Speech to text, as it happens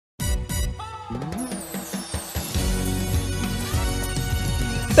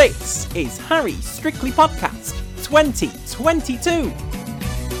This is Harry Strictly Podcast 2022.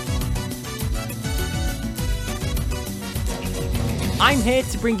 I'm here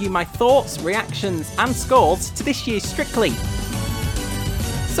to bring you my thoughts, reactions and scores to this year's Strictly.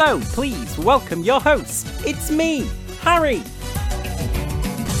 So please welcome your host. It's me, Harry.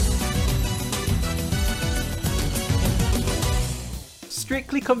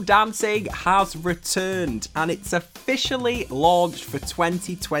 Strictly Come Dancing has returned and it's officially launched for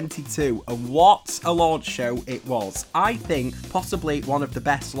 2022, and what a launch show it was. I think possibly one of the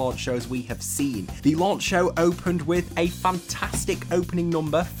best launch shows we have seen. The launch show opened with a fantastic opening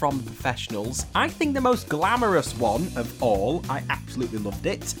number from the professionals. I think the most glamorous one of all. I absolutely loved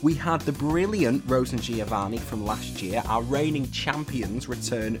it. We had the brilliant Rose and Giovanni from last year, our reigning champions,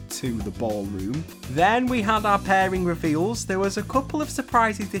 return to the ballroom. Then we had our pairing reveals. There was a couple of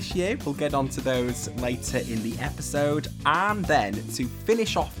surprises this year. We'll get onto those later in the episode. And then to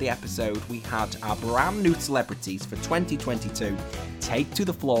finish off the episode, we had our brand new celebrities for 2022 take to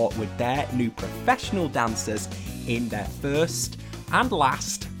the floor with their new professional dancers in their first and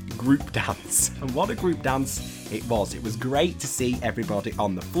last group dance. And what a group dance it was. It was great to see everybody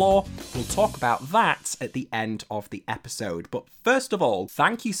on the floor. We'll talk about that at the end of the episode. But first of all,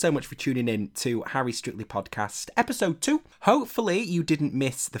 thank you so much for tuning in to Harry Strictly Podcast episode 2. Hopefully you didn't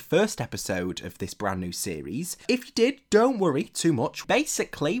miss the first episode of this brand new series. If you did, don't worry too much.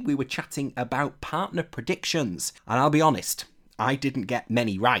 Basically, we were chatting about partner predictions. And I'll be honest, I didn't get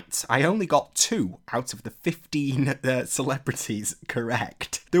many right. I only got 2 out of the 15 celebrities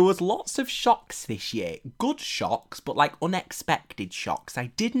correct. There was lots of shocks this year. Good shocks, but like unexpected shocks. I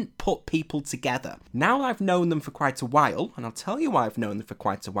didn't put people together. Now I've known them for quite a while, and I'll tell you why I've known them for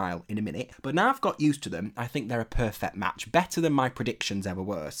quite a while in a minute, but now I've got used to them, I think they're a perfect match. Better than my predictions ever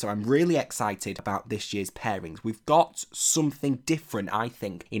were. So I'm really excited about this year's pairings. We've got something different, I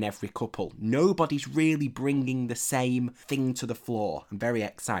think, in every couple. Nobody's really bringing the same thing to the floor. I'm very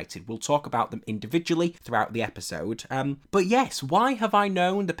excited. We'll talk about them individually throughout the episode. But yes, why have I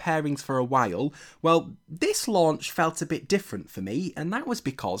known the pairings for a while? Well, this launch felt a bit different for me, and that was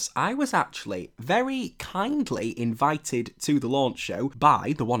because I was actually very kindly invited to the launch show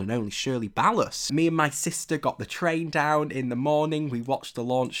by the one and only Shirley Ballas. Me and my sister got the train down in the morning. We watched the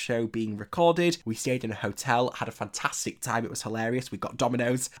launch show being recorded. We stayed in a hotel, had a fantastic time. It was hilarious. We got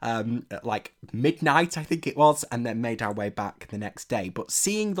Domino's at like midnight, I think it was, and then made our way back the next day. But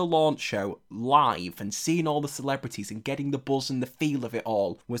seeing the launch show live and seeing all the celebrities and getting the buzz and the feel of it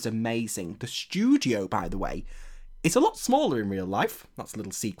all was amazing. The studio, by the way, is a lot smaller in real life. That's a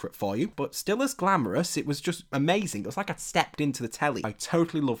little secret for you, but still as glamorous. It was just amazing. It was like I'd stepped into the telly. I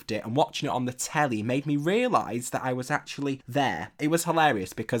totally loved it, and watching it on the telly made me realise that I was actually there. It was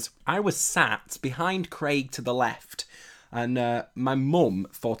hilarious because I was sat behind Craig to the left, and my mum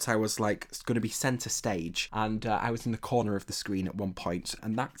thought I was like going to be centre stage, and I was in the corner of the screen at one point,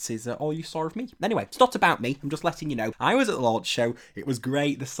 and that is all you saw of me. Anyway, it's not about me. I'm just letting you know. I was at the launch show. It was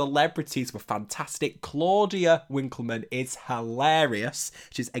great. The celebrities were fantastic. Claudia Winkleman is hilarious.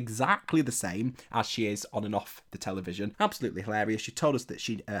 She's exactly the same as she is on and off the television. Absolutely hilarious. She told us that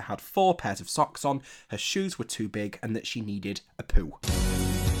she had 4 pairs of socks on, her shoes were too big, and that she needed a poo.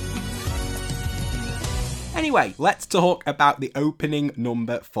 Anyway, let's talk about the opening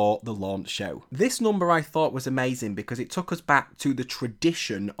number for the launch show. This number I thought was amazing because it took us back to the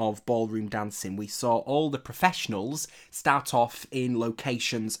tradition of ballroom dancing. We saw all the professionals start off in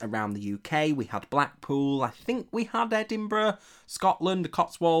locations around the UK. We had Blackpool, I think we had Edinburgh, Scotland, the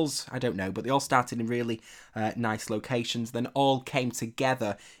Cotswolds, I don't know, but they all started in really nice locations, then all came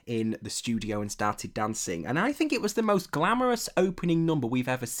together in the studio and started dancing. And I think it was the most glamorous opening number we've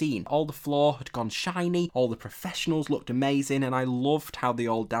ever seen. All the floor had gone shiny, all the professionals looked amazing, and I loved how they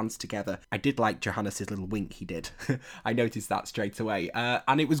all danced together. I did like Johannes' little wink he did. I noticed that straight away.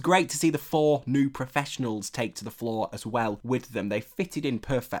 And it was great to see the 4 new professionals take to the floor as well with them. They fitted in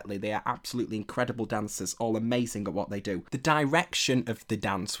perfectly. They are absolutely incredible dancers, all amazing at what they do. The direction of the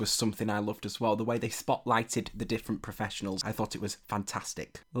dance was something I loved as well. The way they spotlighted the different professionals, I thought it was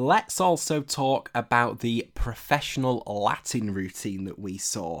fantastic. Let's also talk about the professional Latin routine that we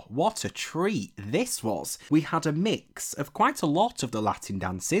saw. What a treat this was. We had a mix of quite a lot of the Latin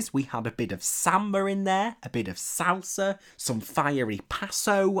dances. We had a bit of samba in there, a bit of salsa, some fiery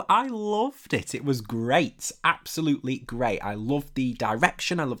paso. I loved it. It was great. Absolutely great. I loved the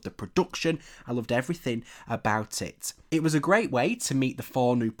direction. I loved the production. I loved everything about it. It was a great way to meet the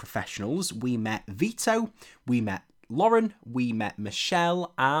 4 new professionals. We met Vito, we met Lauren, we met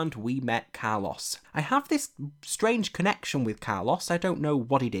Michelle, and we met Carlos. I have this strange connection with Carlos. I don't know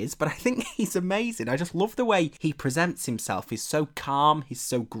what it is, but I think he's amazing. I just love the way he presents himself. He's so calm, he's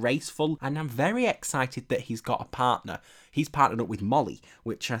so graceful, and I'm very excited that he's got a partner. He's partnered up with Molly,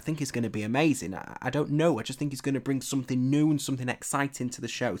 which I think is going to be amazing. I don't know, I just think he's going to bring something new and something exciting to the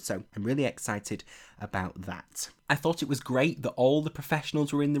show, so I'm really excited about that. I thought it was great that all the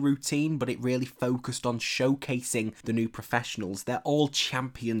professionals were in the routine, but it really focused on showcasing the new professionals. They're all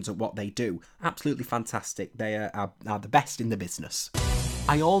champions at what they do. Absolutely fantastic. They are the best in the business.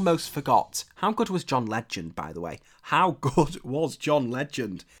 I almost forgot. How good was John Legend, by the way? How good was John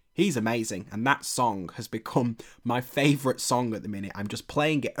Legend? He's amazing, and that song has become my favourite song at the minute. I'm just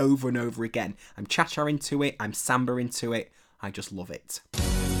playing it over and over again. I'm cha-chaing to it, I'm samba into it. I just love it.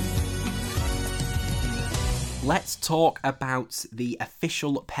 Let's talk about the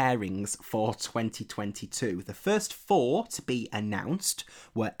official pairings for 2022. The first 4 to be announced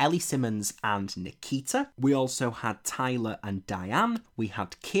were Ellie Simmons and Nikita. We also had Tyler and Diane. We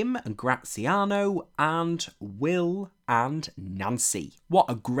had Kim and Graziano, and Will and Nancy. What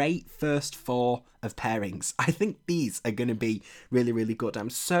a great first 4 of pairings. I think these are going to be really, really good. I'm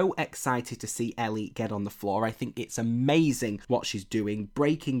so excited to see Ellie get on the floor. I think it's amazing what she's doing,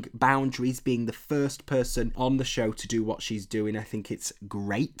 breaking boundaries, being the first person on the show to do what she's doing. I think it's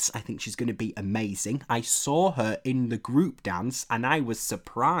great. I think she's going to be amazing. I saw her in the group dance and I was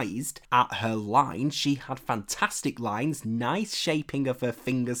surprised at her lines. She had fantastic lines, nice shaping of her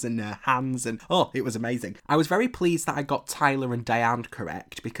fingers and her hands, and it was amazing. I was very pleased that I got Tyler and Diane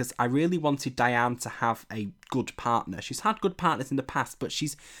correct, because I really wanted Diane to have a good partner. She's had good partners in the past, but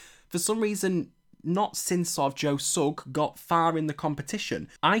she's, for some reason, not since sort of Joe Sugg got far in the competition.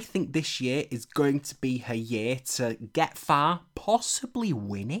 I think this year is going to be her year to get far, possibly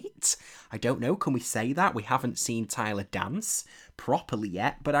win it. I don't know, can we say that? We haven't seen Tyler dance properly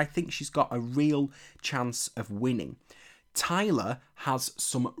yet, but I think she's got a real chance of winning. Tyler has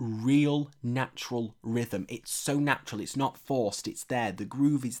some real natural rhythm. It's so natural, it's not forced, it's there, the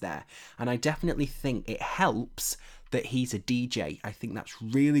groove is there. And I definitely think it helps that he's a DJ. I think that's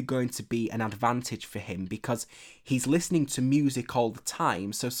really going to be an advantage for him, because he's listening to music all the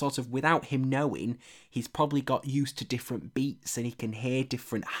time, so sort of without him knowing, he's probably got used to different beats and he can hear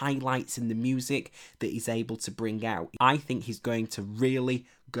different highlights in the music that he's able to bring out. I think he's going to really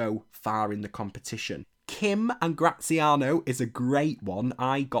go far in the competition. Kim and Graziano is a great one.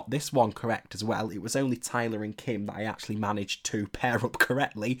 I got this one correct as well. It was only Tyler and Kim that I actually managed to pair up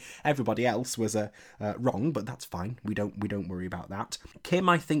correctly. Everybody else was wrong, but that's fine. We don't worry about that. Kim,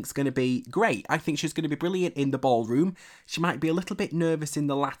 I think, is going to be great. I think she's going to be brilliant in the ballroom. She might be a little bit nervous in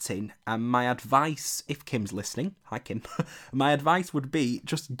the Latin, and my advice, if Kim's listening, hi Kim, my advice would be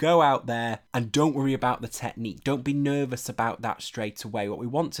just go out there and don't worry about the technique. Don't be nervous about that straight away. What we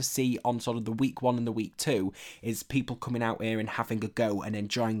want to see on sort of the week 1 and the week 2 is people coming out here and having a go and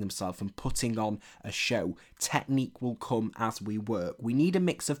enjoying themselves and putting on a show. Technique will come as we work. We need a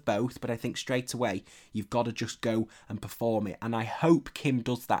mix of both, but I think straight away you've got to just go and perform it. And I hope Kim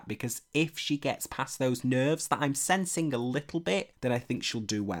does that, because if she gets past those nerves that I'm sensing a little bit, then I think she'll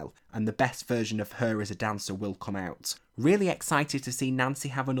do well. And the best version of her as a dancer will come out. Really excited to see Nancy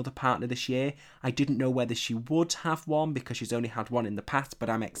have another partner this year. I didn't know whether she would have one because she's only had one in the past, but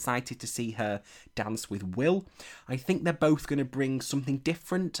I'm excited to see her dance with Will. I think they're both going to bring something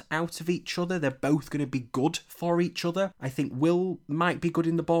different out of each other. They're both going to be good for each other. I think Will might be good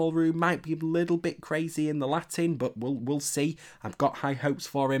in the ballroom, might be a little bit crazy in the Latin, but we'll see. I've got high hopes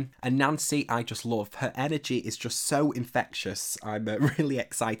for him. And Nancy, I just love. Her energy is just so infectious. I'm really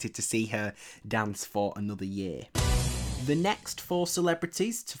excited to see her dance for another year. The next 4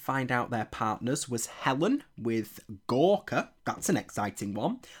 celebrities to find out their partners was Helen with Gorka. That's an exciting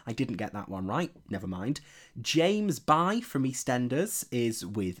one. I didn't get that one right. Never mind. James Bai from EastEnders is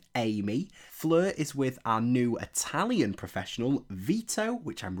with Amy. Fleur is with our new Italian professional, Vito,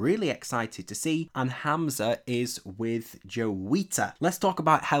 which I'm really excited to see. And Hamza is with Joita. Let's talk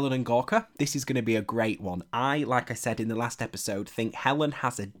about Helen and Gorka. This is going to be a great one. Like I said in the last episode, think Helen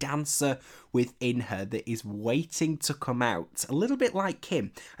has a dancer within her that is waiting to come out. A little bit like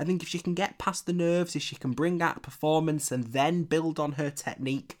Kim. I think if she can get past the nerves, if she can bring out performance and then build on her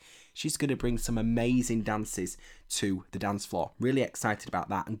technique, she's going to bring some amazing dances to the dance floor. Really excited about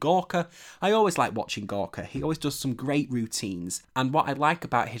that. And Gorka, I always like watching Gorka. He always does some great routines. And what I like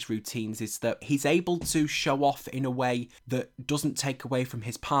about his routines is that he's able to show off in a way that doesn't take away from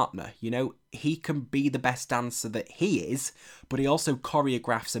his partner. You know, he can be the best dancer that he is, but he also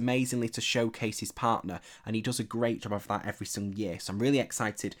choreographs amazingly to showcase his partner. And he does a great job of that every single year. So I'm really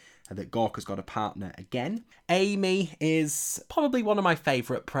excited that Gorka's got a partner again. Amy is probably one of my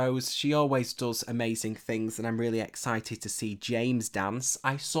favourite pros. She always does amazing things, and I'm really excited to see James dance.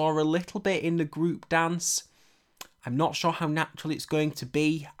 I saw a little bit in the group dance. I'm not sure how natural it's going to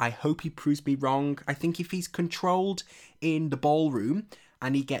be. I hope he proves me wrong. I think if he's controlled in the ballroom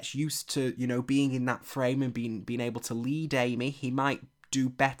and he gets used to, being in that frame and being able to lead Amy, he might do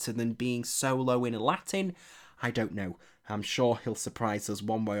better than being solo in a Latin. I don't know. I'm sure he'll surprise us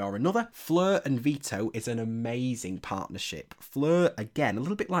one way or another. Fleur and Vito is an amazing partnership. Fleur, again, a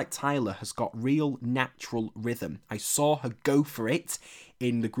little bit like Tyler, has got real natural rhythm. I saw her go for it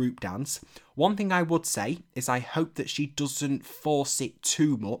in the group dance. One thing I would say is I hope that she doesn't force it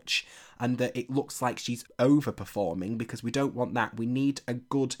too much and that it looks like she's overperforming, because we don't want that. We need a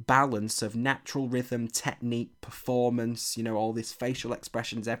good balance of natural rhythm, technique, performance, all this facial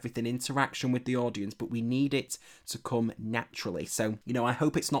expressions, everything, interaction with the audience, but we need it to come naturally. So, I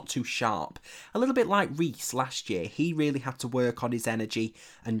hope it's not too sharp. A little bit like Reese last year. He really had to work on his energy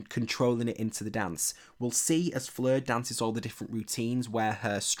and controlling it into the dance. We'll see as Fleur dances all the different routines where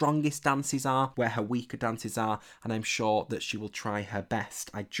her strongest dances are, where her weaker dances are, and I'm sure that she will try her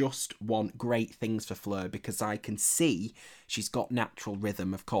best. I just want great things for Fleur because I can see she's got natural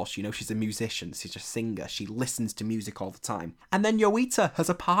rhythm. Of course, she's a musician, she's a singer, she listens to music all the time. And then Yoita has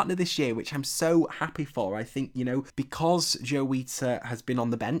a partner this year, which I'm so happy for. I think, because Yoita has been on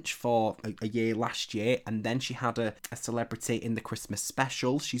the bench for a year last year, and then she had a celebrity in the Christmas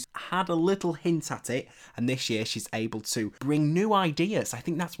special, she's had a little hint at it, and this year she's able to bring new ideas. I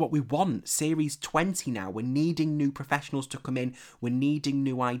think that's what we want. Series 20 now, we're needing new professionals to come in, we're needing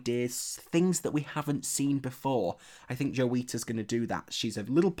new ideas, things that we haven't seen before. I think Joita's going to do that. She's a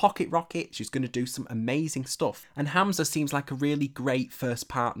little pocket rocket, she's going to do some amazing stuff. And Hamza seems like a really great first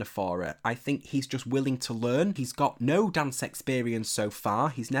partner for her. I think he's just willing to learn. He's got no dance experience so far,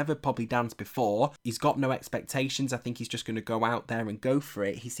 he's never probably danced before, he's got no expectations. I think he's just going to go out there and go for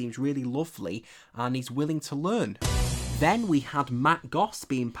it. He seems really lovely and he's willing to learn. Then we had Matt Goss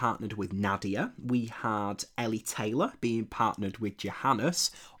being partnered with Nadia. We had Ellie Taylor being partnered with Johannes.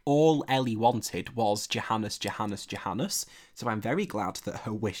 All Ellie wanted was Johannes. So I'm very glad that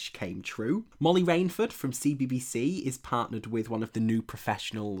her wish came true. Molly Rainford from CBBC is partnered with one of the new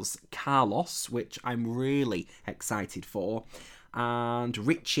professionals, Carlos, which I'm really excited for. And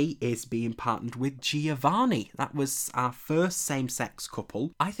Richie is being partnered with Giovanni. That was our first same-sex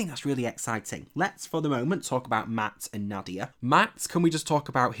couple. I think that's really exciting. Let's, for the moment, talk about Matt and Nadia. Matt, can we just talk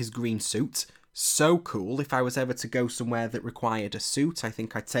about his green suit? So cool. If I was ever to go somewhere that required a suit, I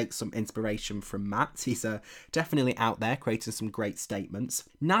think I'd take some inspiration from Matt. He's definitely out there creating some great statements.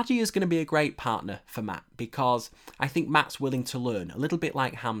 Nadia's going to be a great partner for Matt because I think Matt's willing to learn, a little bit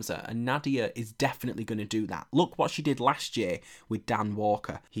like Hamza, and Nadia is definitely going to do that. Look what she did last year with Dan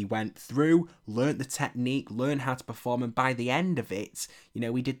Walker. He went through, learnt the technique, learned how to perform, and by the end of it,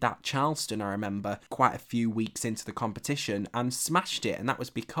 we did that Charleston, I remember, quite a few weeks into the competition and smashed it, and that was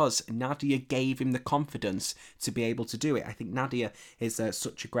because Nadia gave him the confidence to be able to do it. I think Nadia is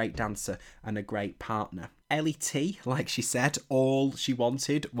such a great dancer and a great partner. Ellie T, like she said, all she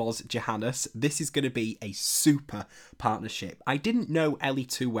wanted was Johannes. This is going to be a super partnership. I didn't know Ellie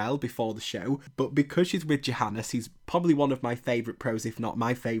too well before the show, but because she's with Johannes, he's probably one of my favourite pros, if not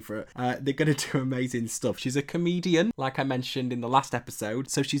my favourite. They're going to do amazing stuff. She's a comedian, like I mentioned in the last episode,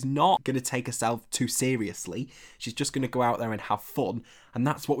 so she's not going to take herself too seriously. She's just going to go out there and have fun, and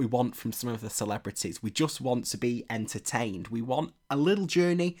that's what we want from some of the celebrities. We just want to be entertained. We want a little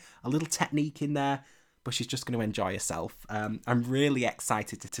journey, a little technique in there, but she's just going to enjoy herself. I'm really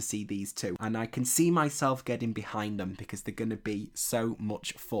excited to see these two, and I can see myself getting behind them because they're going to be so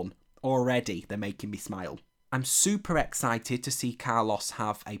much fun. Already, they're making me smile. I'm super excited to see Carlos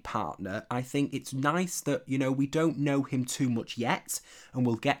have a partner. I think it's nice that, we don't know him too much yet, and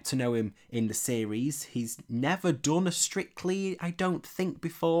we'll get to know him in the series. He's never done a Strictly, I don't think,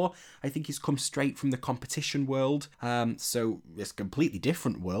 before. I think he's come straight from the competition world. So it's a completely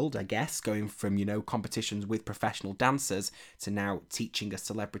different world, I guess, going from, competitions with professional dancers to now teaching a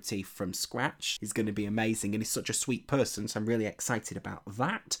celebrity from scratch. He's going to be amazing, and he's such a sweet person, so I'm really excited about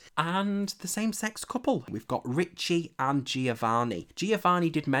that. And the same-sex couple. We've got Richie and Giovanni. Giovanni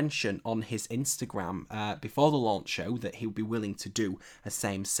did mention on his Instagram before the launch show that he would be willing to do a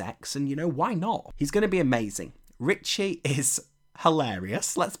same-sex, and why not? He's going to be amazing. Richie is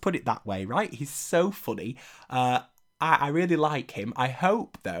hilarious, let's put it that way, right? He's so funny. I really like him. I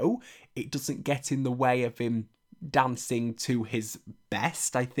hope, though, it doesn't get in the way of him dancing to his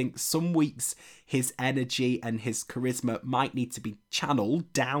best. I think some weeks his energy and his charisma might need to be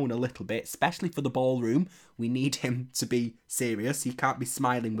channeled down a little bit, especially for the ballroom. We need him to be serious. He can't be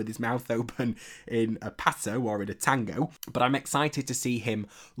smiling with his mouth open in a passo or in a tango. But I'm excited to see him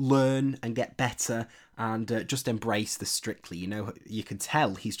learn and get better and just embrace the Strictly. You know, you can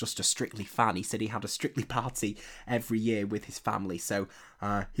tell he's just a Strictly fan. He said he had a Strictly party every year with his family. So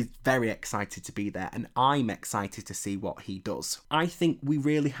he's very excited to be there. And I'm excited to see what he does. I think we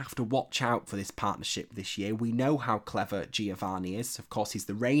really have to watch out for this partnership this year. We know how clever Giovanni is. Of course, he's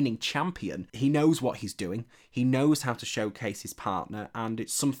the reigning champion. He knows what he's doing. He knows how to showcase his partner. And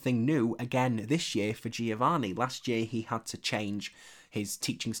it's something new again this year for Giovanni. Last year, he had to change his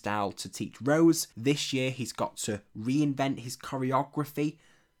teaching style to teach Rose. This year, he's got to reinvent his choreography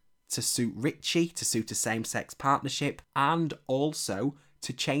to suit Richie, to suit a same-sex partnership, and also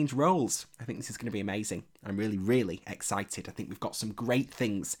to change roles. I think this is going to be amazing. I'm really, really excited. I think we've got some great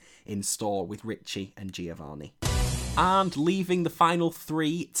things in store with Richie and Giovanni. And leaving the final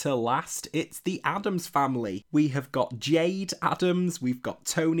three to last, it's the Addams family. We have got Jade Addams, we've got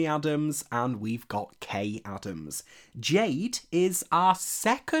Tony Addams, and we've got Kay Addams. Jade is our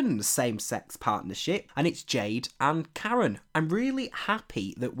second same-sex partnership, and it's Jade and Karen. I'm really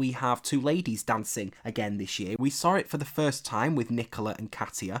happy that we have two ladies dancing again this year. We saw it for the first time with Nicola and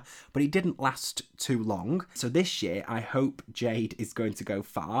Katia, but it didn't last too long. So this year, I hope Jade is going to go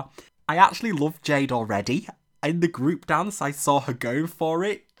far. I actually love Jade already. In the group dance, I saw her going for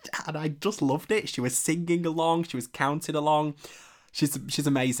it, and I just loved it. She was singing along, she was counting along. She's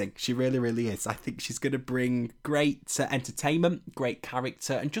amazing. She really, really is. I think she's going to bring great entertainment, great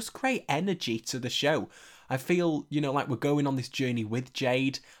character, and just great energy to the show. I feel, like we're going on this journey with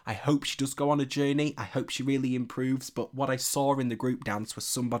Jade. I hope she does go on a journey. I hope she really improves. But what I saw in the group dance was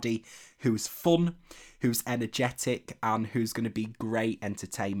somebody who's fun, who's energetic, and who's going to be great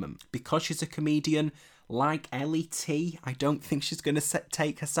entertainment. Because she's a comedian, like Ellie T, I don't think she's going to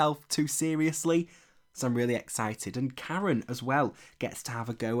take herself too seriously. So I'm really excited. And Karen as well gets to have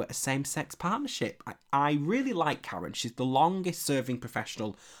a go at a same-sex partnership. I really like Karen. She's the longest serving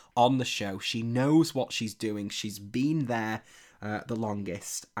professional on the show. She knows what she's doing. She's been there the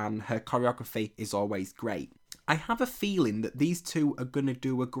longest, and her choreography is always great. I have a feeling that these two are going to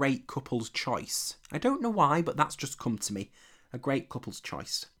do a great couple's choice. I don't know why, but that's just come to me. A great couple's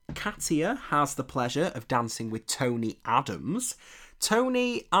choice. Katia has the pleasure of dancing with Tony Addams.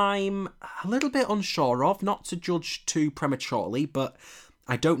 Tony, I'm a little bit unsure of, not to judge too prematurely, but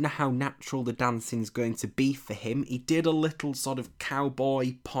I don't know how natural the dancing's going to be for him. He did a little sort of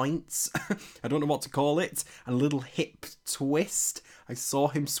cowboy points, I don't know what to call it, a little hip twist. I saw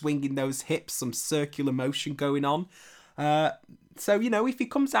him swinging those hips, some circular motion going on. So, if he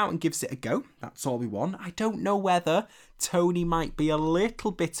comes out and gives it a go, that's all we want. I don't know whether Tony might be a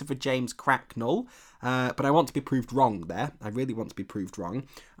little bit of a James Cracknell, but I want to be proved wrong there. I really want to be proved wrong.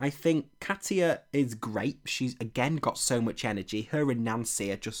 I think Katia is great. She's, again, got so much energy. Her and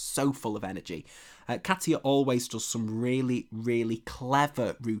Nancy are just so full of energy. Katia always does some really, really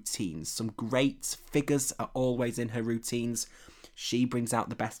clever routines. Some great figures are always in her routines. She brings out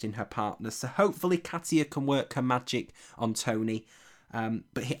the best in her partner. So hopefully Katia can work her magic on Tony.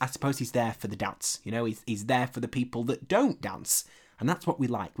 But I suppose he's there for the dance. He's there for the people that don't dance. And that's what we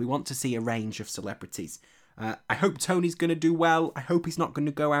like. We want to see a range of celebrities. I hope Tony's going to do well. I hope he's not going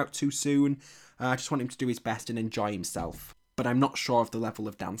to go out too soon. I just want him to do his best and enjoy himself. But I'm not sure of the level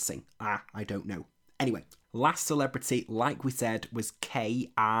of dancing. I don't know. Anyway, last celebrity, like we said, was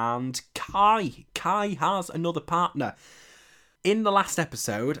Kay and Kai. Kai has another partner. In the last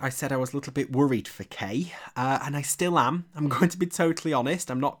episode, I said I was a little bit worried for Kay, and I still am. I'm going to be totally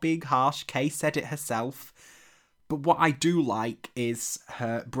honest. I'm not being harsh. Kay said it herself. But what I do like is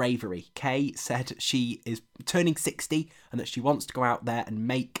her bravery. Kay said she is turning 60 and that she wants to go out there and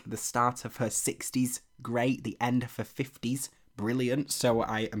make the start of her 60s great, the end of her 50s brilliant. So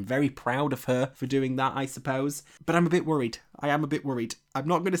I am very proud of her for doing that, I suppose. But I'm a bit worried. I am a bit worried. I'm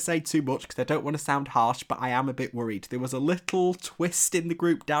not going to say too much because I don't want to sound harsh, but I am a bit worried. There was a little twist in the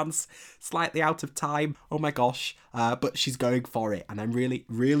group dance, slightly out of time. Oh my gosh. But she's going for it. And I'm really,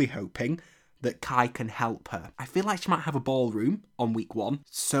 really hoping that Kai can help her. I feel like she might have a ballroom on week 1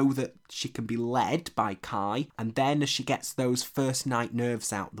 so that she can be led by Kai, and then as she gets those first night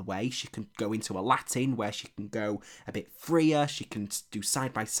nerves out the way, she can go into a Latin where she can go a bit freer, she can do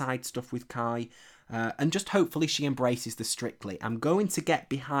side-by-side stuff with Kai, and just hopefully she embraces the Strictly. I'm going to get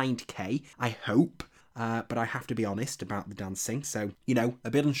behind Kay, I hope, but I have to be honest about the dancing, so, a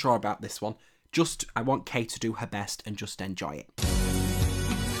bit unsure about this one. I want Kay to do her best and just enjoy it.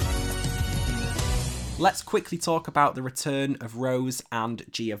 Let's quickly talk about the return of Rose and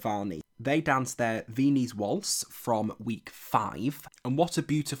Giovanni. They danced their Viennese Waltz from week 5, and what a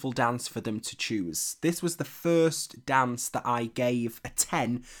beautiful dance for them to choose. This was the first dance that I gave a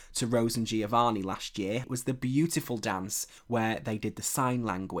 10 to Rose and Giovanni last year. It was the beautiful dance where they did the sign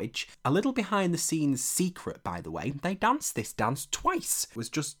language. A little behind the scenes secret, by the way, they danced this dance twice. It was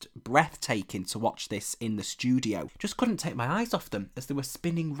just breathtaking to watch this in the studio. Just couldn't take my eyes off them as they were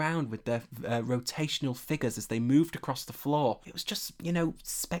spinning round with their rotational figures as they moved across the floor. It was just,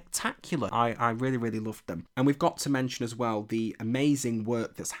 spectacular. I really, really loved them. And we've got to mention as well the amazing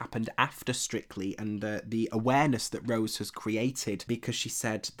work that's happened after Strictly and the awareness that Rose has created, because she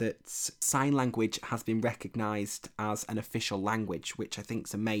said that sign language has been recognised as an official language, which I think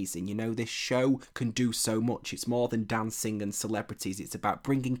is amazing. This show can do so much. It's more than dancing and celebrities. It's about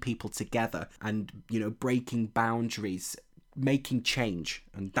bringing people together and, breaking boundaries, making change.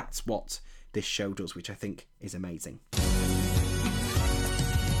 And that's what this show does, which I think is amazing.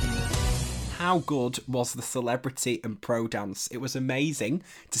 How good was the celebrity and pro dance? It was amazing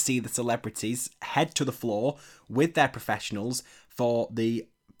to see the celebrities head to the floor with their professionals for the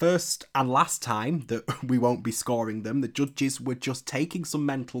first and last time that we won't be scoring them. The judges were just taking some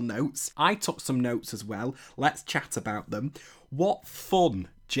mental notes. I took some notes as well. Let's chat about them. What fun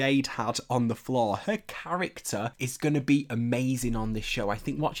Jade had on the floor. Her character is going to be amazing on this show. I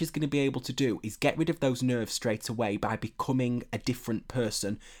think what she's going to be able to do is get rid of those nerves straight away by becoming a different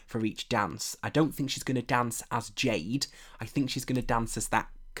person for each dance. I don't think she's going to dance as Jade. I think she's going to dance as that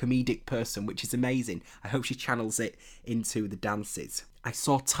comedic person, which is amazing. I hope she channels it into the dances. I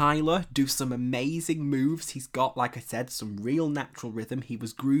saw Tyler do some amazing moves. He's got, like I said, some real natural rhythm. He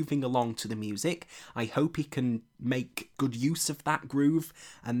was grooving along to the music. I hope he can make good use of that groove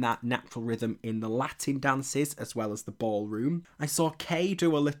and that natural rhythm in the Latin dances as well as the ballroom. I saw Kay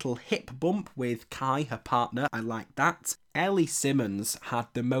do a little hip bump with Kai, her partner. I like that. Ellie Simmons had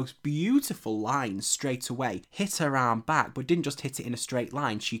the most beautiful line straight away. Hit her arm back, but didn't just hit it in a straight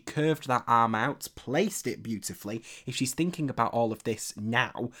line. She curved that arm out, placed it beautifully. If she's thinking about all of this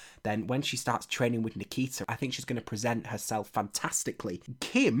now, then when she starts training with Nikita, I think she's going to present herself fantastically.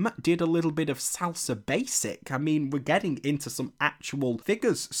 Kim did a little bit of salsa basic. I mean, we're getting into some actual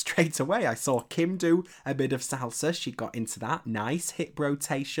figures straight away. I saw Kim do a bit of salsa. She got into that. Nice hip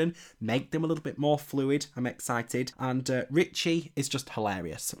rotation. Make them a little bit more fluid. I'm excited. And Richie is just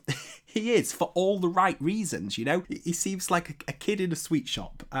hilarious. He is, for all the right reasons, He seems like a kid in a sweet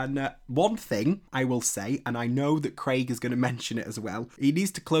shop. And one thing I will say, and I know that Craig is going to mention it as well, he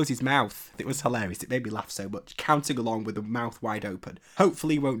needs to close his mouth. It was hilarious. It made me laugh so much. Counting along with the mouth wide open.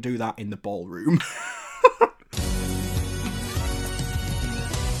 Hopefully he won't do that in the ballroom.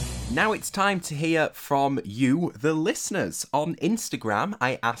 Now it's time to hear from you, the listeners. On Instagram,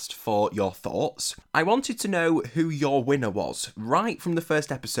 I asked for your thoughts. I wanted to know who your winner was. Right from the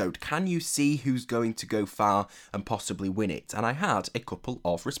first episode, can you see who's going to go far and possibly win it? And I had a couple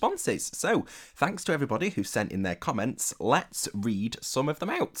of responses. So, thanks to everybody who sent in their comments. Let's read some of them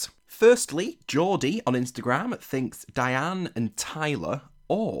out. Firstly, Geordie on Instagram thinks Diane and Tyler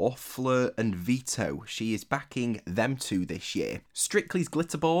or Fleur and Vito. She is backing them two this year. Strictly's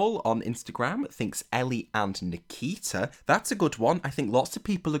Glitterball on Instagram thinks Ellie and Nikita. That's a good one. I think lots of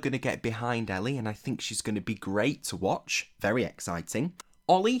people are going to get behind Ellie, and I think she's going to be great to watch. Very exciting.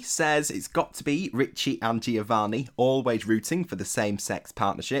 Ollie says it's got to be Richie and Giovanni, always rooting for the same-sex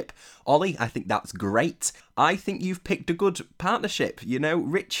partnership. Ollie, I think that's great. I think you've picked a good partnership.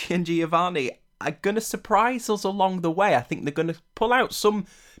 Richie and Giovanni are going to surprise us along the way. I think they're going to pull out some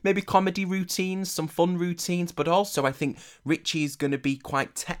maybe comedy routines, some fun routines, but also I think Richie is going to be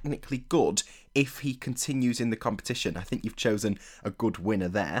quite technically good if he continues in the competition. I think you've chosen a good winner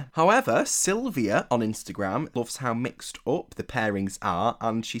there. However, Sylvia on Instagram loves how mixed up the pairings are,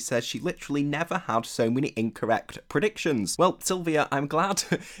 and she says she literally never had so many incorrect predictions. Well, Sylvia, I'm glad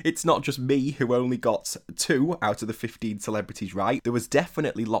it's not just me who only got 2 out of the 15 celebrities right. There was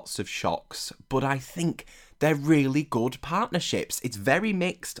definitely lots of shocks, but I think they're really good partnerships. It's very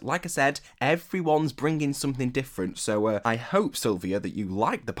mixed. Like I said, everyone's bringing something different. So I hope, Sylvia, that you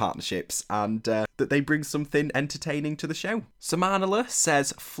like the partnerships and that they bring something entertaining to the show. Samanala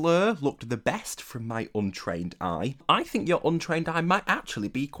says, Fleur looked the best from my untrained eye. I think your untrained eye might actually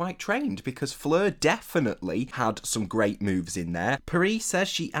be quite trained because Fleur definitely had some great moves in there. Pari says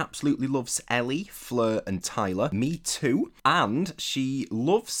she absolutely loves Ellie, Fleur and Tyler. Me too. And she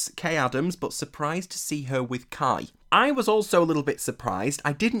loves Kay Adams, but surprised to see her with Kai. I was also a little bit surprised.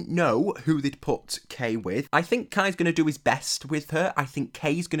 I didn't know who they'd put Kay with. I think Kai's going to do his best with her. I think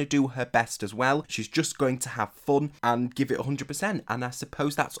Kay's going to do her best as well. She's just going to have fun and give it 100%, and I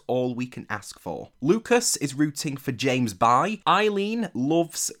suppose that's all we can ask for. Lucas is rooting for James Bai. Eileen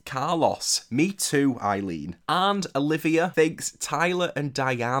loves Carlos. Me too, Eileen. And Olivia thinks Tyler and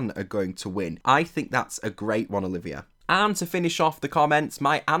Diane are going to win. I think that's a great one, Olivia. And to finish off the comments,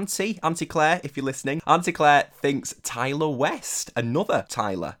 my Auntie Claire, if you're listening, Auntie Claire thinks Tyler West, another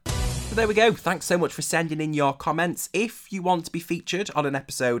Tyler. So there we go. Thanks so much for sending in your comments. If you want to be featured on an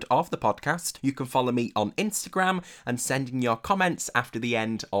episode of the podcast, you can follow me on Instagram and send in your comments after the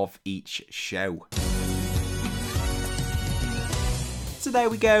end of each show. So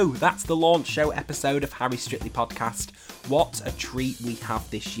there we go. That's the launch show episode of Harry Strictly Podcast. What a treat we have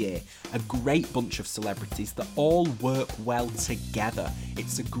this year. A great bunch of celebrities that all work well together.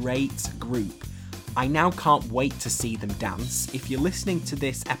 It's a great group. I now can't wait to see them dance. If you're listening to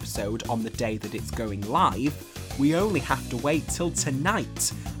this episode on the day that it's going live, we only have to wait till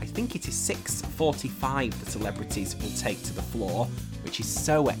tonight. I think it is 6:45 the celebrities will take to the floor, which is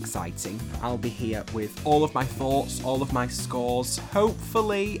so exciting. I'll be here with all of my thoughts, all of my scores.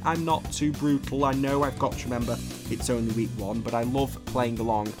 Hopefully I'm not too brutal. I know I've got to remember it's only week 1, but I love playing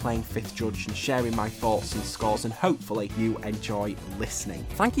along, playing Fifth Judge and sharing my thoughts and scores, and hopefully you enjoy listening.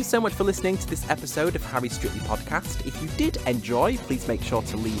 Thank you so much for listening to this episode of Harry Strictly Podcast. If you did enjoy, please make sure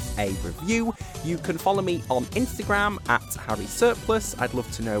to leave a review. You can follow me on Instagram at Harry Surplus. I'd love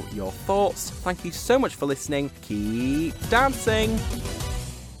to know your thoughts. Thank you so much for listening. Keep dancing.